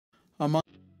Among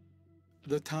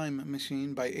The Time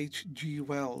Machine by H.G.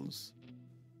 Wells.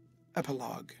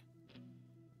 Epilogue.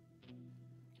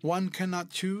 One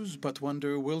cannot choose but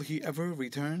wonder, will he ever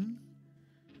return?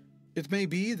 It may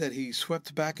be that he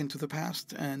swept back into the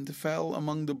past and fell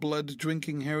among the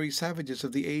blood-drinking hairy savages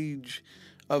of the age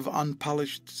of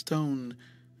unpolished stone,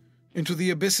 into the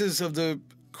abysses of the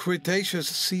Cretaceous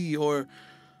Sea, or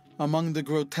among the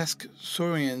grotesque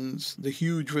saurians, the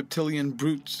huge reptilian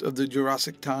brutes of the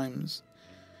Jurassic times.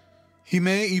 He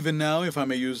may even now, if I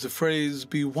may use the phrase,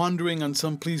 be wandering on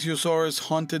some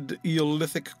plesiosaurus-haunted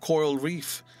Eolithic coral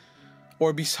reef,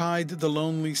 or beside the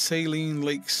lonely saline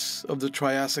lakes of the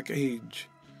Triassic Age.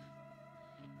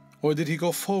 Or did he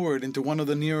go forward into one of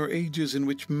the nearer ages in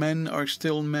which men are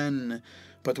still men,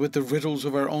 but with the riddles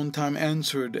of our own time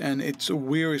answered and its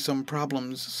wearisome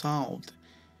problems solved?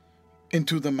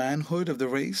 Into the manhood of the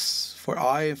race? For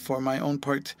I, for my own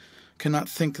part, cannot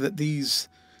think that these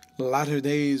latter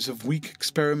days of weak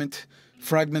experiment,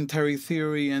 fragmentary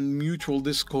theory, and mutual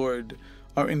discord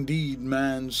are indeed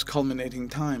man's culminating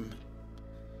time.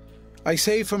 I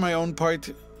say for my own part,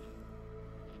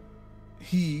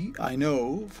 he, I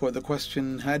know, for the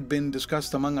question had been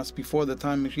discussed among us before the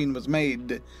time machine was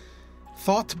made,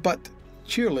 thought but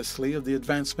cheerlessly of the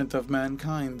advancement of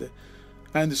mankind,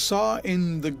 and saw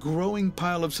in the growing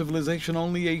pile of civilization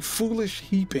only a foolish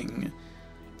heaping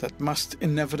that must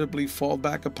inevitably fall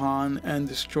back upon and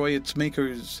destroy its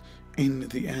makers in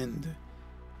the end.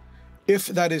 If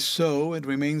that is so, it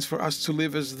remains for us to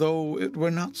live as though it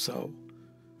were not so.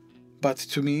 But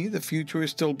to me the future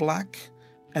is still black,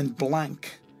 and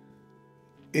blank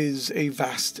is a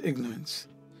vast ignorance,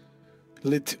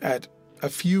 lit at a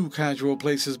few casual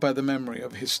places by the memory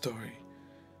of his story.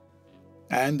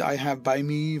 And I have by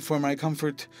me, for my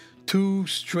comfort, 2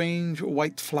 strange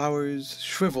white flowers,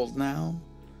 shriveled now,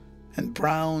 and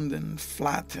browned and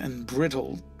flat and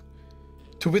brittle,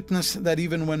 to witness that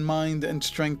even when mind and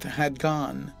strength had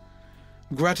gone,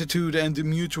 gratitude and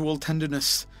mutual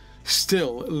tenderness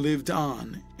still lived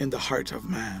on in the heart of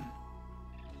man.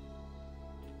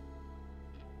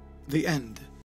 The End.